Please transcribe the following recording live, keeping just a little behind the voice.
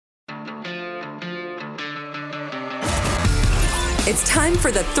It's time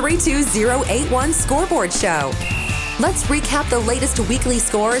for the 32081 Scoreboard Show. Let's recap the latest weekly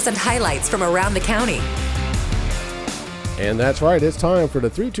scores and highlights from around the county. And that's right, it's time for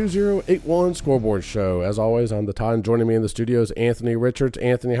the 32081 Scoreboard Show. As always, I'm the Todd, and joining me in the studio is Anthony Richards.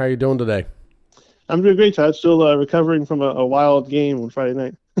 Anthony, how are you doing today? I'm doing great, Todd. Still recovering from a wild game on Friday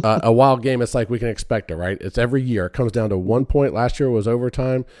night. A wild game, it's like we can expect it, right? It's every year. It comes down to 1 point. Last year was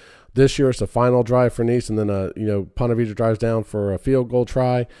overtime. This year it's the final drive for Nease, and then Ponte Vedra drives down for a field goal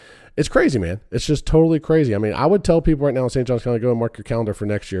try. It's crazy, man. It's just totally crazy. I mean, I would tell people right now in St. John's County, go and mark your calendar for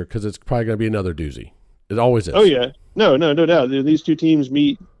next year because it's probably going to be another doozy. It always is. Oh, yeah. No doubt. These two teams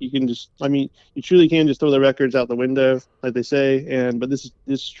meet. You truly can just throw the records out the window, like they say. But this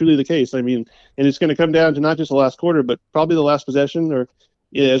is truly the case. I mean, and it's going to come down to not just the last quarter, but probably the last possession, or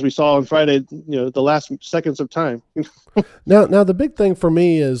as we saw on Friday, the last seconds of time. Now the big thing for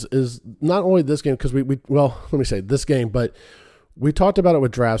me is not only this game, because let me say this game, but we talked about it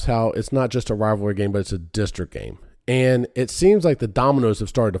with drafts, how it's not just a rivalry game, but it's a district game. And it seems like the dominoes have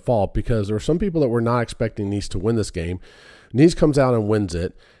started to fall because there were some people that were not expecting Nease to win this game. Nease comes out and wins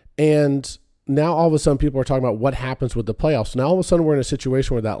it. And now all of a sudden people are talking about what happens with the playoffs. Now all of a sudden we're in a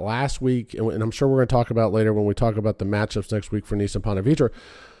situation where that last week, and I'm sure we're going to talk about later when we talk about the matchups next week for Nease and Ponte Vedra.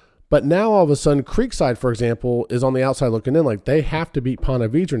 But now all of a sudden Creekside, for example, is on the outside looking in. Like they have to beat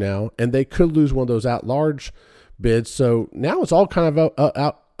Ponte Vedra now, and they could lose one of those at-large bids. So now it's all kind of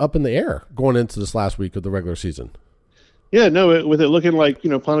up in the air going into this last week of the regular season. Yeah, no, with it looking like,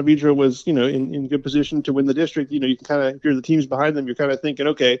 Ponte Vedra was, in good position to win the district, you can kind of, if you're the teams behind them, you're kind of thinking,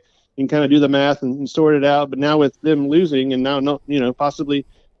 okay, you can kind of do the math and sort it out. But now with them losing and now, possibly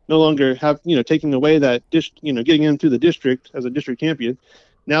no longer have, taking away that, getting into the district as a district champion,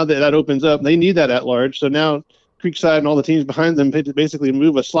 now that opens up, they need that at large. So now Creekside and all the teams behind them basically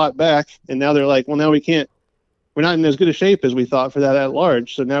move a slot back. And now they're like, well, now we're not in as good a shape as we thought for that at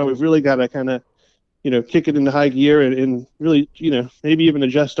large. So now we've really got to kind of, kick it into high gear and really, maybe even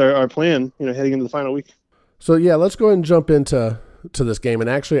adjust our plan, heading into the final week. So, yeah, let's go ahead and jump into this game. And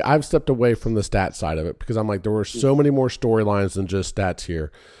actually, I've stepped away from the stats side of it because I'm like, there were so many more storylines than just stats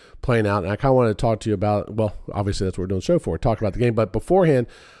here playing out. And I kind of want to talk to you about, well, obviously that's what we're doing the show for, talk about the game. But beforehand,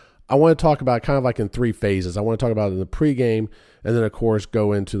 I want to talk about kind of like in three phases. I want to talk about in the pregame and then, of course,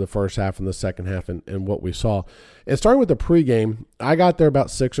 go into the first half and the second half and what we saw. And starting with the pregame, I got there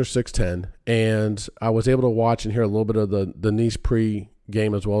about 6 or 6:10, and I was able to watch and hear a little bit of the Nease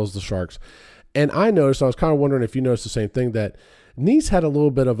pregame as well as the Sharks. And I noticed, I was kind of wondering if you noticed the same thing, that Nease had a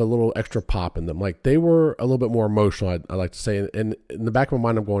little bit of a little extra pop in them. Like they were a little bit more emotional, I like to say. And in the back of my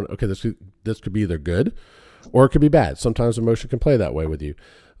mind, I'm going, okay, this could be either good or it could be bad. Sometimes emotion can play that way with you.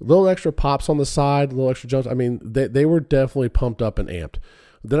 Little extra pops on the side, little extra jumps. I mean, they were definitely pumped up and amped.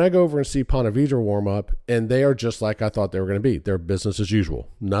 Then I go over and see Ponte Vedra warm up, and they are just like I thought they were going to be. They're business as usual.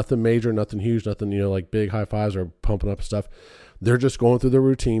 Nothing major, nothing huge, nothing, like big high fives or pumping up stuff. They're just going through their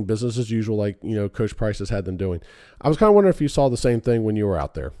routine, business as usual, like, Coach Price has had them doing. I was kind of wondering if you saw the same thing when you were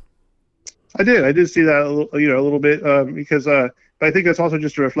out there. I did see that a little bit because but I think that's also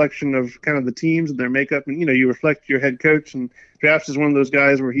just a reflection of kind of the teams and their makeup. And, you reflect your head coach, and Drafts is one of those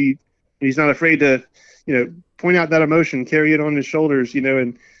guys where he's not afraid to, point out that emotion, carry it on his shoulders,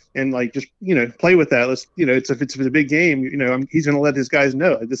 and like just, play with that. Let's, if it's a big game, he's going to let his guys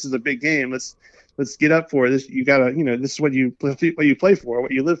know, like, this is a big game. Let's get up for this. You gotta, this is what you play for,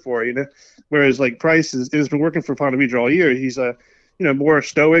 what you live for, Whereas like Price has been working for Ponte Vedra all year. He's more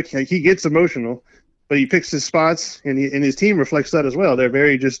stoic. Like, he gets emotional, but he picks his spots, and his team reflects that as well. They're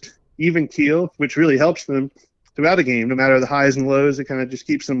very just even keel, which really helps them throughout a game, no matter the highs and lows. It kind of just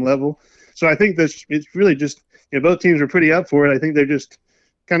keeps them level. So I think it's really just, both teams are pretty up for it. I think they're just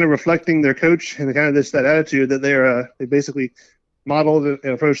kind of reflecting their coach and kind of that attitude that they basically modeled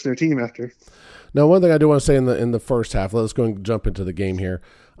and approached their team after. Now, one thing I do want to say in the first half, let's go and jump into the game here.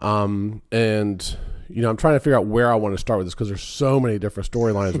 And I'm trying to figure out where I want to start with this because there's so many different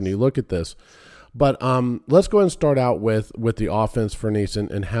storylines when you look at this. But let's go ahead and start out with the offense for Nease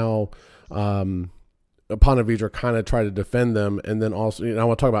and how Ponte Vedra kind of tried to defend them. And then also, I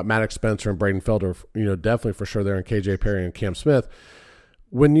want to talk about Maddox Spencer and Braden Felder, definitely for sure there, and KJ Perry and Cam Smith.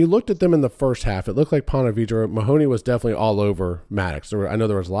 When you looked at them in the first half, it looked like Ponte Vedra, Mahoney was definitely all over Maddox. I know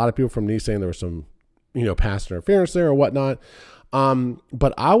there was a lot of people from Nease saying there was some, pass interference there or whatnot.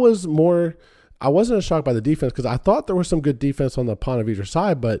 But I wasn't as shocked by the defense because I thought there was some good defense on the Ponte Vedra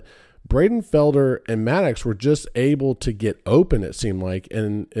side, but Braden Felder and Maddox were just able to get open, it seemed like,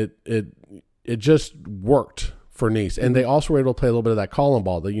 and it just worked for Nease. And they also were able to play a little bit of that calling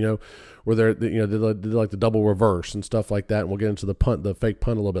ball that, where they did like the double reverse and stuff like that. And we'll get into the fake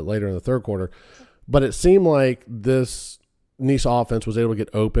punt a little bit later in the third quarter. But it seemed like this Nease offense was able to get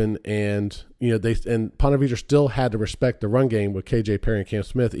open, and Ponte Vedra still had to respect the run game with KJ Perry and Cam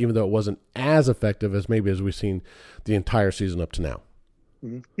Smith, even though it wasn't as effective as maybe as we've seen the entire season up to now.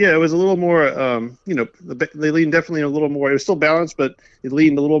 Yeah, it was a little more, they leaned definitely a little more. It was still balanced, but it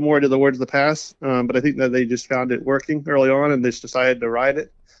leaned a little more towards the pass. But I think that they just found it working early on, and they just decided to ride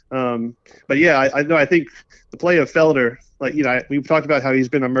it. But yeah, I think the play of Felder, we've talked about how he's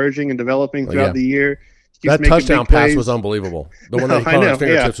been emerging and developing throughout the year. That touchdown pass was unbelievable. The one that he caught on his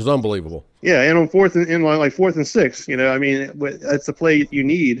fingertips was unbelievable. Yeah, and on fourth and 6, that's the play you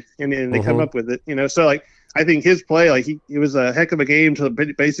need, and they come up with it. So I think his play, it was a heck of a game to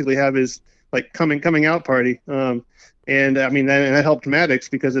basically have his coming out party. And that helped Maddox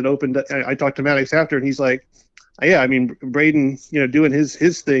because it opened. I talked to Maddox after, and he's like, yeah, Braden, doing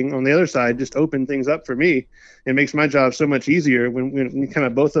his thing on the other side just opened things up for me. It makes my job so much easier when kind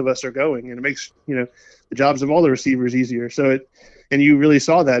of both of us are going, and it makes the jobs of all the receivers easier. And you really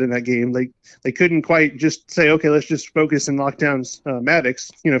saw that in that game. They couldn't quite just say, okay, let's just focus and lock down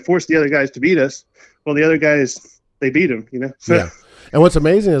Maddox. Force the other guys to beat us. Well, the other guys, they beat him. So, yeah. And what's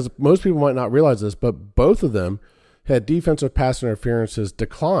amazing is most people might not realize this, but both of them had defensive pass interferences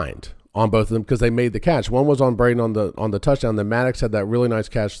declined on both of them because they made the catch. One was on Braden on the touchdown. Then Maddox had that really nice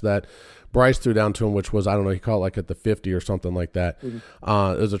catch that Bryce threw down to him, which was, I don't know, he caught at the 50 or something like that. It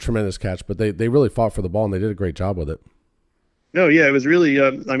was a tremendous catch, but they really fought for the ball, and they did a great job with it. No, yeah, it was really,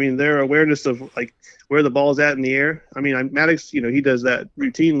 their awareness of where the ball's at in the air. Maddox, he does that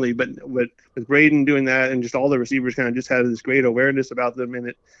routinely, but with Braden doing that, and just all the receivers kind of just had this great awareness about them,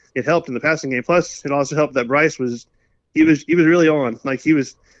 and it helped in the passing game. Plus, it also helped that Bryce was really on.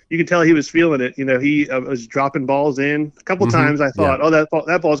 You could tell he was feeling it. He was dropping balls in a couple times. I thought,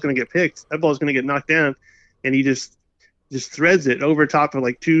 that ball's going to get picked. That ball's going to get knocked down, and he just threads it over top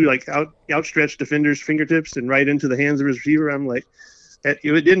of two outstretched defenders' fingertips and right into the hands of his receiver. I'm like, it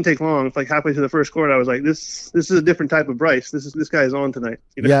didn't take long. It's halfway through the first quarter, I was like, this is a different type of Bryce. This guy is on tonight.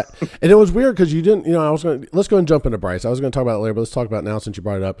 Yeah, and it was weird because you didn't. Let's go and jump into Bryce. I was going to talk about it later, but let's talk about it now since you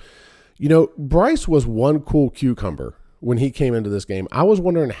brought it up. Bryce was one cool cucumber when he came into this game. I was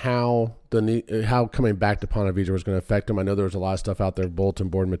wondering how coming back to Ponte Vedra was going to affect him. I know there was a lot of stuff out there, bulletin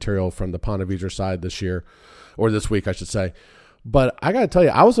board material from the Ponte Vedra side this year, or this week, I should say. But I got to tell you,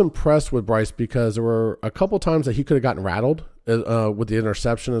 I was impressed with Bryce because there were a couple times that he could have gotten rattled with the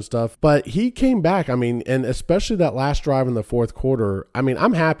interception and stuff. But he came back, and especially that last drive in the fourth quarter,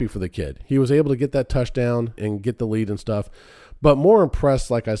 I'm happy for the kid. He was able to get that touchdown and get the lead and stuff. But more impressed,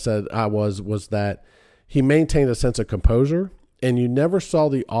 like I said, I was that he maintained a sense of composure, and you never saw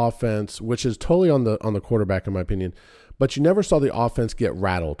the offense, which is totally on the quarterback in my opinion, but you never saw the offense get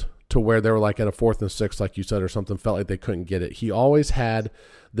rattled to where they were at a 4th and 6, like you said, or something, felt like they couldn't get it. He always had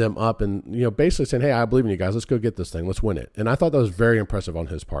them up and, basically saying, hey, I believe in you guys. Let's go get this thing. Let's win it. And I thought that was very impressive on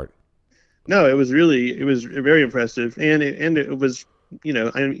his part. No, it was very impressive. And it was,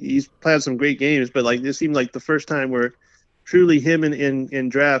 he's played some great games, but this seemed like the first time where truly him and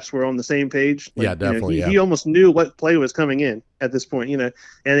drafts were on the same page. Yeah, definitely. He almost knew what play was coming in at this point, and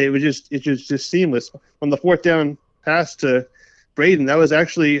it was just seamless. On the 4th down pass to Braden, that was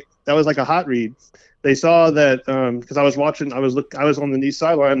like a hot read. They saw that because I was on the Nease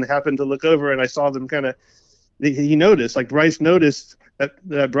sideline and happened to look over, and I saw them he noticed, Bryce noticed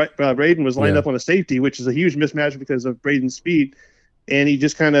that Braden was lined up on a safety, which is a huge mismatch because of Braden's speed. And he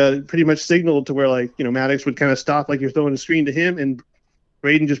just kind of pretty much signaled to where, Maddox would kind of stop like you're throwing a screen to him. And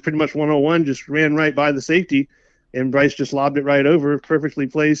Braden just pretty much 101 just ran right by the safety. And Bryce just lobbed it right over, perfectly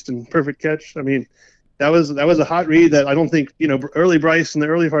placed and perfect catch. That was a hot read that I don't think, early Bryce in the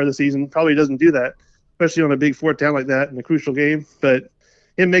early part of the season probably doesn't do that, especially on a big 4th down like that in a crucial game. But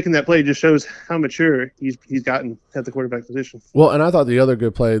him making that play just shows how mature he's gotten at the quarterback position. Well, and I thought the other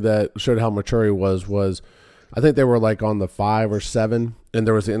good play that showed how mature he was I think they were on the 5 or 7, and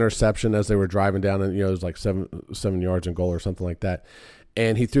there was the interception as they were driving down, and it was 7 yards in goal or something like that.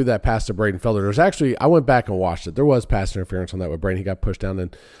 And he threw that pass to Braden Felder. There's actually, I went back and watched it. There was pass interference on that with Braden. He got pushed down,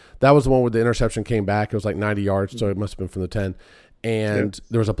 and that was the one where the interception came back. It was 90 yards, so it must have been from the 10. And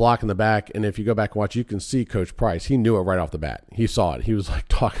there was a block in the back, and if you go back and watch, you can see Coach Price. He knew it right off the bat. He saw it. He was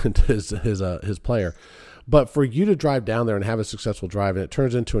talking to his player. But for you to drive down there and have a successful drive, and it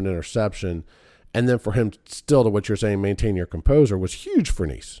turns into an interception, and then for him still, to what you're saying, maintain your composure, was huge for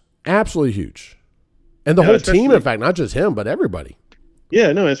Nease. Absolutely huge. And the whole team, in fact, not just him, but everybody.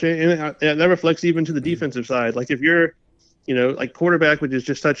 Yeah, no, and that reflects even to the defensive side. If you're, quarterback, which is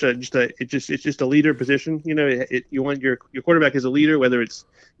just it's just a leader position. You want your quarterback as a leader, whether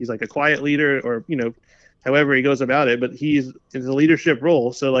he's a quiet leader or however he goes about it, but he's in a leadership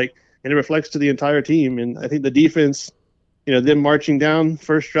role. So and it reflects to the entire team. And I think the defense them marching down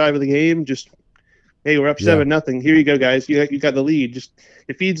first drive of the game, just, hey, we're up 7-0. Here you go, guys. You got the lead. Just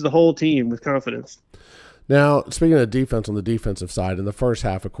it feeds the whole team with confidence. Now, speaking of defense on the defensive side, in the first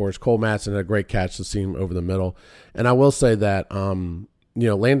half, of course, Cole Matson had a great catch to seam over the middle. And I will say that,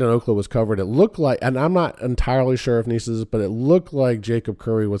 Landon Oakland was covered. It looked like, and I'm not entirely sure if Nease is, but it looked like Jacob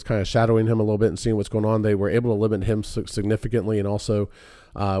Curry was kind of shadowing him a little bit and seeing what's going on. They were able to limit him significantly. And also,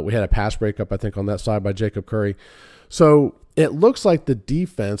 we had a pass breakup, I think, on that side by Jacob Curry. So it looks like the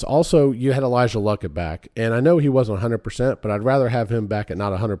defense, also you had Elijah Luckett back. And I know he wasn't 100%, but I'd rather have him back at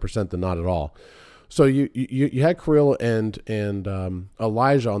not 100% than not at all. So you had Creel and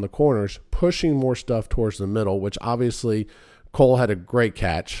Elijah on the corners pushing more stuff towards the middle, which obviously Cole had a great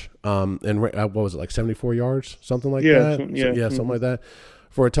catch. And what was it, like 74 yards, something like that? Something like that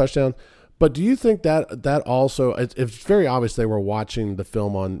for a touchdown. But do you think that also, it's very obvious they were watching the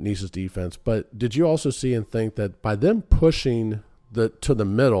film on Nease's defense, but did you also see and think that by them pushing to the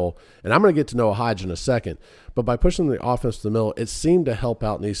middle, and I'm going to get to Noah Hodge in a second, but by pushing the offense to the middle, it seemed to help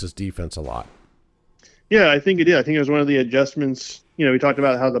out Nease's defense a lot? Yeah, I think it did. I think it was one of the adjustments. We talked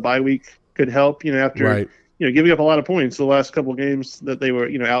about how the bye week could help, after, giving up a lot of points the last couple of games that they were,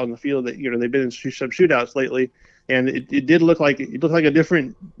 out in the field that, they've been in some shootouts lately. And it did look like a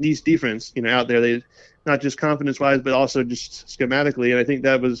different Nease defense, out there. They not just confidence wise, but also just schematically. And I think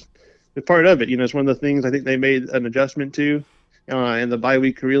that was part of it. It's one of the things I think they made an adjustment to, and the bye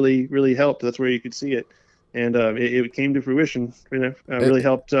week really helped. That's where you could see it. And it came to fruition, really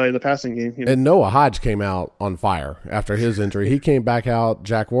helped the passing game. And Noah Hodge came out on fire after his injury. He came back out.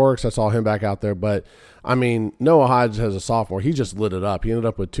 Jack Works, I saw him back out there. But, I mean, Noah Hodge as a sophomore, he just lit it up. He ended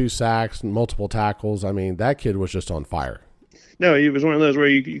up with 2 sacks and multiple tackles. I mean, that kid was just on fire. No, he was one of those where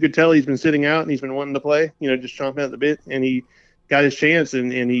you could tell he's been sitting out and he's been wanting to play, just chomping at the bit. And he got his chance and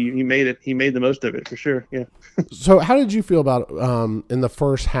he made it. He made the most of it for sure, yeah. So how did you feel about in the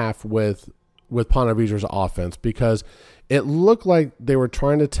first half with Ponte Vedra's offense, because it looked like they were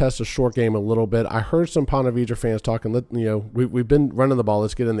trying to test a short game a little bit. I heard some Ponte Vedra fans talking, we've been running the ball,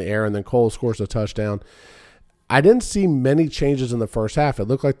 let's get in the air, and then Cole scores a touchdown. I didn't see many changes in the first half. It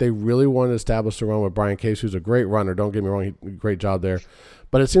looked like they really wanted to establish the run with Brian Case, who's a great runner. Don't get me wrong, great job there.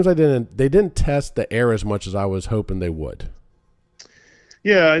 But it seems like they didn't test the air as much as I was hoping they would.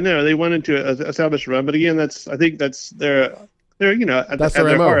 Yeah, I know. They wanted to establish a run, but again, I think that's their that's at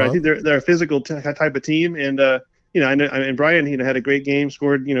their MO, heart. I think they're a physical type of team, and I know, and Brian, had a great game,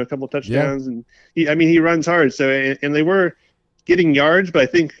 scored a couple of touchdowns, and he runs hard. So and they were getting yards, but I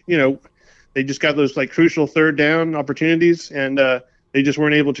think they just got those like crucial third down opportunities, and they just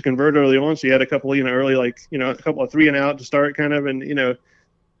weren't able to convert early on. So you had a couple early a couple of 3 and out to start kind of, and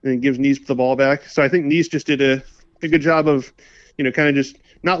and gives Nease the ball back. So I think Nease just did a good job of kind of just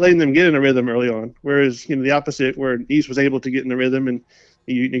not letting them get in a rhythm early on, whereas the opposite, where Nease was able to get in the rhythm and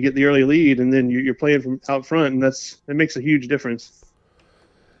you get the early lead, and then you're playing from out front, and that makes a huge difference.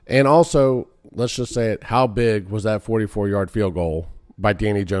 And also, let's just say it, how big was that 44-yard field goal by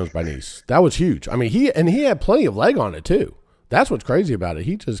Danny Jones by Nease? That was huge. I mean, he had plenty of leg on it too. That's what's crazy about it.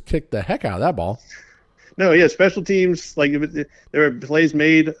 He just kicked the heck out of that ball. No, yeah, special teams, there were plays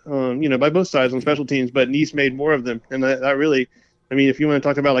made, by both sides on special teams, but Nease made more of them, and that really. I mean, if you want to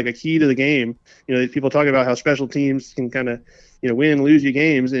talk about like a key to the game, people talk about how special teams can kind of, win, lose you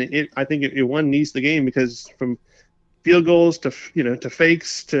games. And I think it won Nease the game, because from field goals to, to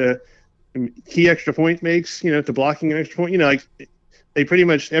fakes to key extra point makes, to blocking an extra point, they pretty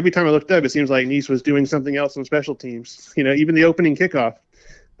much, every time I looked up, it seems like Nease was doing something else on special teams. Even the opening kickoff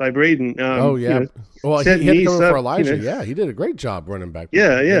by Braden. Well, he had to come in for Elijah. Yeah, he did a great job running back.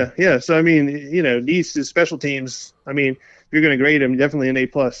 Yeah. So, I mean, Nease's special teams, I mean, if you're going to grade him, definitely an A+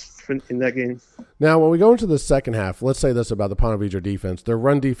 in that game. Now, when we go into the second half, let's say this about the Ponte Vedra defense. Their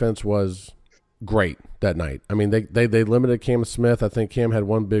run defense was great that night. I mean, they limited Cam Smith. I think Cam had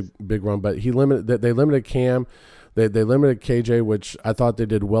one big run, but they limited Cam. They limited KJ, which I thought they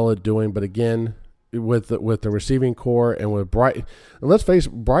did well at doing. But again, with the receiving core and with Bryce, and let's face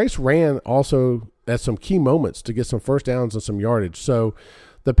it, Bryce ran also at some key moments to get some first downs and some yardage. So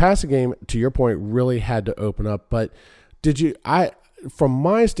the passing game, to your point, really had to open up. But from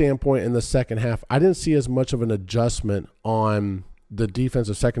my standpoint in the second half, I didn't see as much of an adjustment on the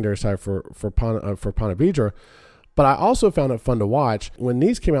defensive secondary side for Ponte Vedra, but I also found it fun to watch. When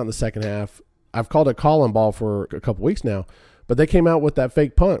Nease came out in the second half, I've called it call-in ball for a couple weeks now, but they came out with that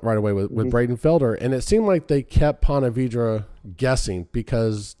fake punt right away with Braden Felder, and it seemed like they kept Ponte Vedra guessing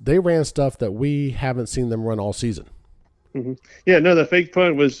because they ran stuff that we haven't seen them run all season. Mm-hmm. Yeah, no, the fake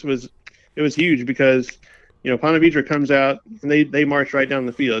punt was huge because Ponte Vedra comes out and they march right down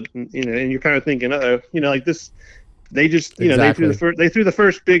the field, and you're kind of thinking, like this they just Exactly. they threw the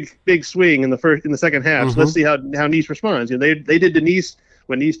first big swing in the second half. So let's see how Nice responds. They did to Nice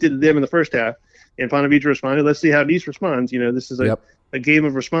what Nice did to them in the first half, and Ponte Vedra responded. Let's see how Nice responds. This is a game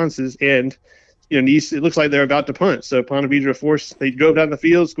of responses, and Nice, it looks like they're about to punt. So Ponte Vedra they drove down the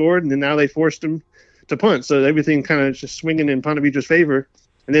field, scored, and then now they forced them to punt. So everything kind of just swinging in Ponte Vedra's favor,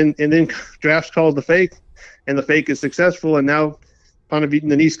 and then Drafts calls the fake, and the fake is successful, and now the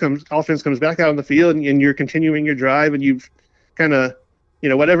Nice offense comes back out on the field, and you're continuing your drive, and you've kind of,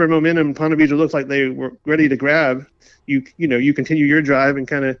 whatever momentum Ponte Vedra looks like they were ready to grab, you continue your drive and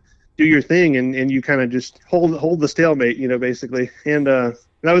kind of do your thing, and you kind of just hold the stalemate, basically. And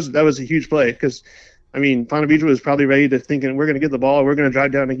that was a huge play because, Ponte Vedra was probably ready to thinking we're going to get the ball, we're going to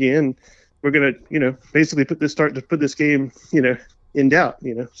drive down again, we're going to, basically put this game, in doubt,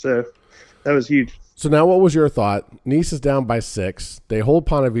 So that was huge. So now what was your thought? Nice is down by 6. They hold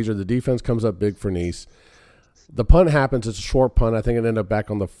Ponte Vedra. The defense comes up big for Nice. The punt happens. It's a short punt. I think it ended up back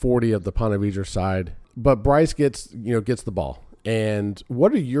on the 40 of the Ponte Vedra side. But Bryce gets the ball. And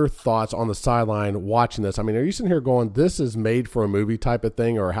what are your thoughts on the sideline watching this? Are you sitting here going, this is made for a movie type of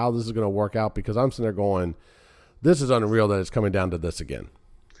thing, or how this is going to work out? Because I'm sitting there going, this is unreal that it's coming down to this again.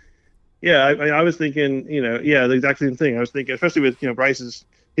 Yeah, I was thinking, the exact same thing. I was thinking, especially with, Bryce's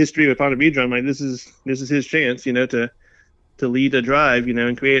history with Ponte Vedra, I'm like, this is his chance, to lead a drive,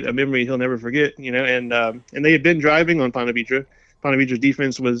 and create a memory he'll never forget, and they had been driving on Ponte Vedra. Ponte Vedra's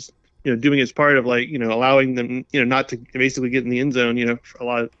defense was, doing its part of allowing them, not to basically get in the end zone, for a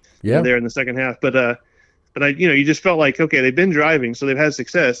lot there in the second half. But you just felt like, okay, they've been driving, so they've had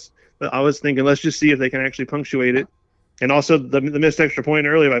success. But I was thinking, let's just see if they can actually punctuate it. And also the missed extra point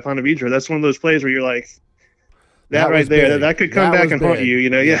earlier by Ponte Vedra. That's one of those plays where you're like, that right there, that could come back and haunt you,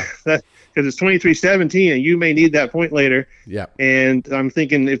 because it's 23-17, and you may need that point later. Yeah. And I'm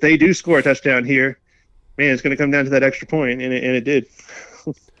thinking if they do score a touchdown here, man, it's going to come down to that extra point, and it did.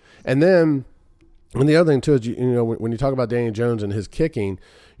 And then, and the other thing too is, when you talk about Danny Jones and his kicking,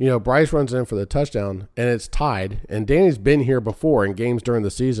 Bryce runs in for the touchdown, and it's tied. And Danny's been here before in games during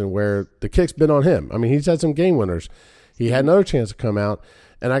the season where the kick's been on him. He's had some game winners. He had another chance to come out.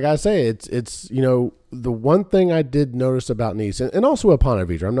 And I got to say, it's the one thing I did notice about Nice, and also with Ponte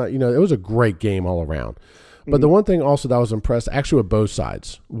Vedra, I'm not, it was a great game all around. But the one thing also that I was impressed, actually with both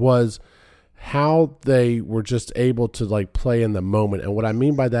sides, was how they were just able to play in the moment. And what I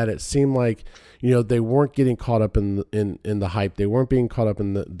mean by that, it seemed like, they weren't getting caught up in the hype. They weren't being caught up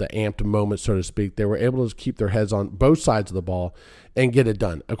in the amped moment, so to speak. They were able to keep their heads on both sides of the ball and get it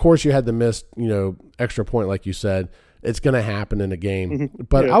done. Of course, you had the missed, extra point, like you said. It's going to happen in a game.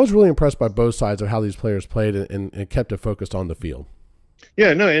 But I was really impressed by both sides of how these players played and kept it focused on the field.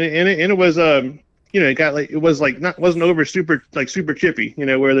 Yeah, no, and it was it wasn't over super chippy,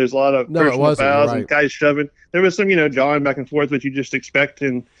 where there's a lot of personal fouls and guys shoving. There was some, jawing back and forth, which you just expect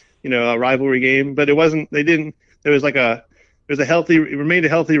in, a rivalry game, but it wasn't. It remained a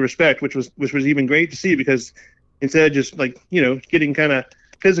healthy respect, which was even great to see, because instead of just getting kind of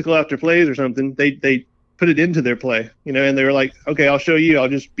physical after plays or something, they put it into their play, and they were like, okay, I'll show you. I'll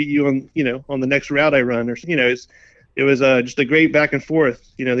just beat you on the next route I run, or it was just a great back and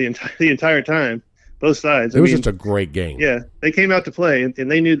forth, the entire time, both sides. It was just a great game. Yeah, they came out to play, and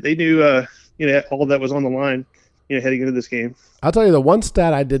they knew all that was on the line, heading into this game. I'll tell you, the one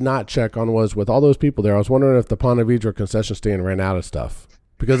stat I did not check on was, with all those people there, I was wondering if the Ponte Vedra concession stand ran out of stuff,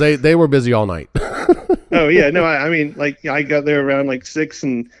 because they were busy all night. Oh yeah, no, I got there around 6,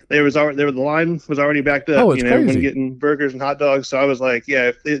 and the line was already backed up. Oh, it's crazy. Everyone getting burgers and hot dogs. So I was like,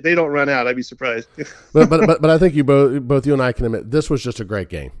 yeah, if they don't run out, I'd be surprised. but I think both you and I can admit this was just a great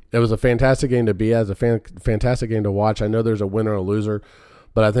game. It was a fantastic game to be at, a fantastic game to watch. I know there's a winner or a loser,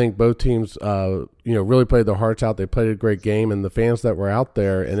 but I think both teams, really played their hearts out. They played a great game, and the fans that were out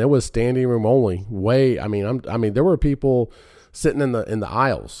there, and it was standing room only. There were people sitting in the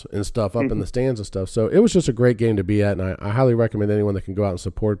aisles and stuff, up in the stands and stuff. So it was just a great game to be at, and I highly recommend anyone that can go out and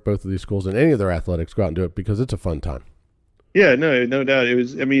support both of these schools and any of their athletics, go out and do it, because it's a fun time. Yeah, no doubt. It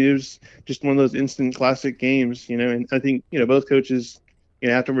was just one of those instant classic games, and I think, both coaches,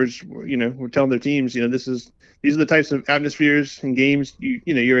 afterwards, were telling their teams, these are the types of atmospheres and games,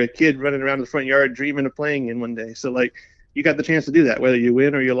 you're a kid running around the front yard dreaming of playing in one day. So you got the chance to do that, whether you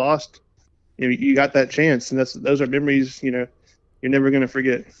win or you lost, you got that chance, and those are memories, you're never going to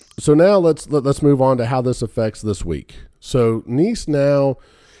forget. So now let's move on to how this affects this week. So Nice now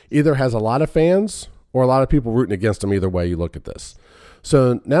either has a lot of fans or a lot of people rooting against them. Either way you look at this.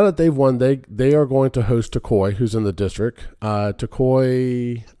 So now that they've won, they are going to host Takoi, who's in the district.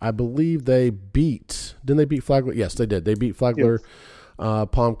 Takoi, I believe didn't they beat Flagler? Yes, they did. They beat Flagler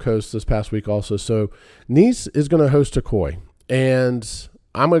Palm Coast this past week also. So Nease is going to host Turcoy. And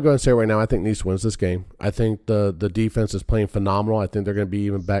I'm going to go ahead and say right now, I think Nease wins this game. I think the defense is playing phenomenal. I think they're going to be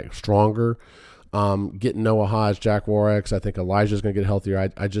even back stronger. Getting Noah Hodge, Jack Warrex. I think Elijah's going to get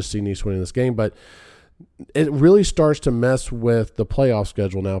healthier. I just see Nease winning this game. But it really starts to mess with the playoff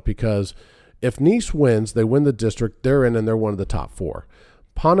schedule now, because if Nease wins, they win the district, they're in and they're one of the top 4.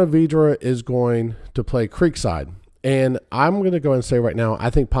 Ponte Vedra is going to play Creekside. And I'm going to go and say right now, I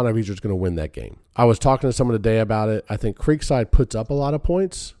think Ponte Vedra is going to win that game. I was talking to someone today about it. I think Creekside puts up a lot of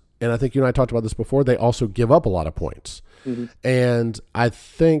points. And I think you and I talked about this before. They also give up a lot of points. Mm-hmm. And I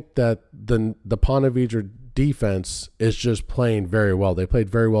think that the Ponte Vedra defense is just playing very well. They played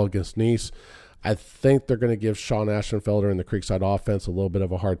very well against Nease. I think they're going to give Sean Ashenfelder and the Creekside offense a little bit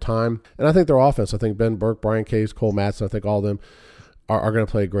of a hard time. And I think their offense, I think Ben Burke, Brian Case, Cole Matson, I think all of them are going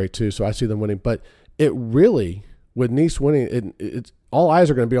to play great too. So I see them winning. But it really, with Nease winning, it's all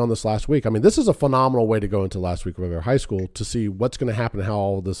eyes are going to be on this last week. I mean, this is a phenomenal way to go into last week of their high school to see what's going to happen and how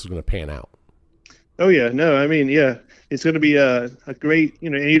all of this is going to pan out. Oh, yeah. No, I mean, yeah, it's going to be a great,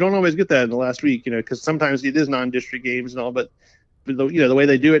 and you don't always get that in the last week, because sometimes it is non-district games and all, but the way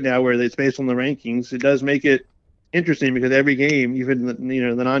they do it now, where it's based on the rankings, it does make it interesting, because every game, even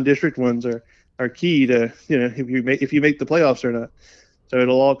the non-district ones are key to if you make the playoffs or not. So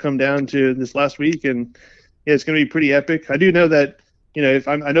it'll all come down to this last week, and yeah, it's going to be pretty epic. I do know that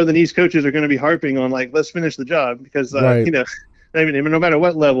I know the Nease coaches are going to be harping on let's finish the job, because right. I mean, no matter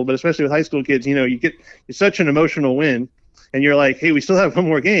what level, but especially with high school kids, it's such an emotional win. And you're like, hey, we still have one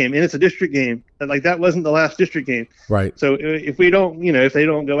more game, and it's a district game. That wasn't the last district game. Right. So if we don't, if they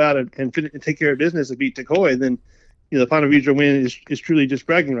don't go out and take care of business and beat Turcoy, then, the Ponte Vedra win is truly just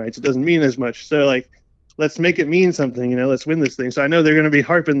bragging rights. It doesn't mean as much. So, let's make it mean something, let's win this thing. So I know they're going to be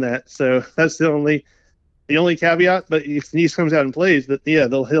harping that. So that's the only caveat. But if Nease comes out and plays,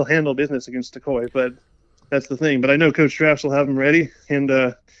 he'll handle business against Turcoy. But that's the thing. But I know Coach Drafts will have them ready, and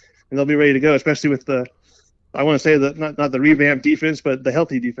they'll be ready to go, especially with I want to say that not the revamped defense, but the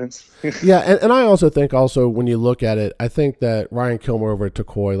healthy defense. Yeah, and I also think when you look at it, I think that Ryan Kilmer over at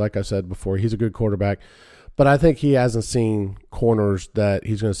Turcoy, like I said before, he's a good quarterback, but I think he hasn't seen corners that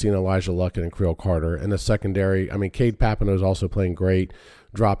he's going to see in Elijah Luckett and Creel Carter. And the secondary, I mean, Cade Papineau is also playing great,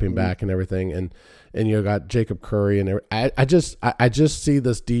 dropping back and everything, and you got Jacob Curry, and I just see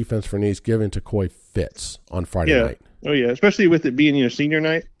this defense for Nease giving Turcoy fits on Friday night. Oh yeah, especially with it being senior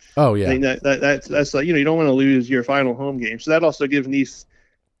night. Oh yeah, I think that's you don't want to lose your final home game, so that also gives Nease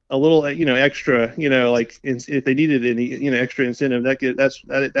a little extra, if they needed any extra incentive,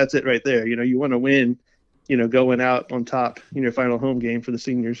 that's it right there. You want to win, going out on top in your final home game for the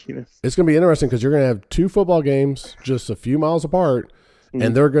seniors. It's going to be interesting, because you're going to have 2 football games just a few miles apart,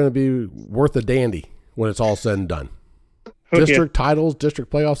 and they're going to be worth a dandy when it's all said and done. District titles,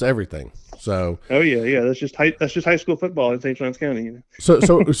 district playoffs, everything. So. Oh yeah. That's just high school football in St. Johns County. So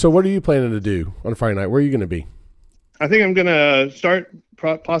what are you planning to do on Friday night? Where are you going to be? I think I'm going to start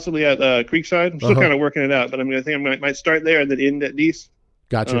possibly at Creekside. I'm still kind of working it out, but I might start there and then end at Nease.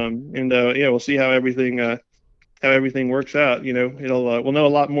 Gotcha. We'll see how everything works out. We'll know a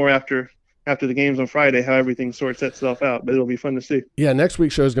lot more after the games on Friday, how everything sorts itself out, but it'll be fun to see. Yeah, next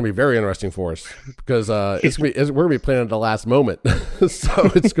week's show is going to be very interesting for us, because we're going to be playing at the last moment.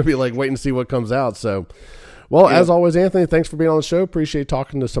 So it's going to be wait and see what comes out. So, as always, Anthony, thanks for being on the show. Appreciate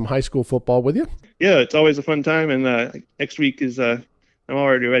talking to some high school football with you. Yeah, it's always a fun time, and next week is I'm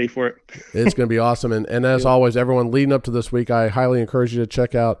already ready for it. It's going to be awesome. And as always, everyone leading up to this week, I highly encourage you to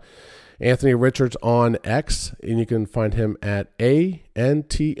check out Anthony Richards on X, and you can find him at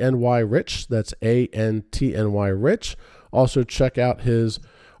ANTNY Rich. That's ANTNY Rich. Also, check out his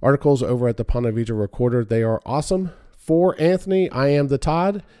articles over at the Ponte Vedra Recorder. They are awesome. For Anthony, I am the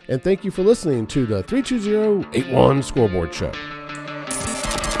Todd, and thank you for listening to the 32081 Scoreboard Show.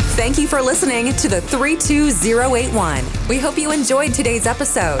 Thank you for listening to the 32081. We hope you enjoyed today's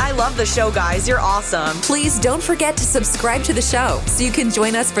episode. I love the show, guys. You're awesome. Please don't forget to subscribe to the show so you can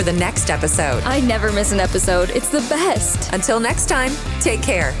join us for the next episode. I never miss an episode. It's the best. Until next time, take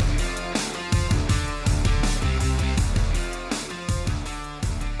care.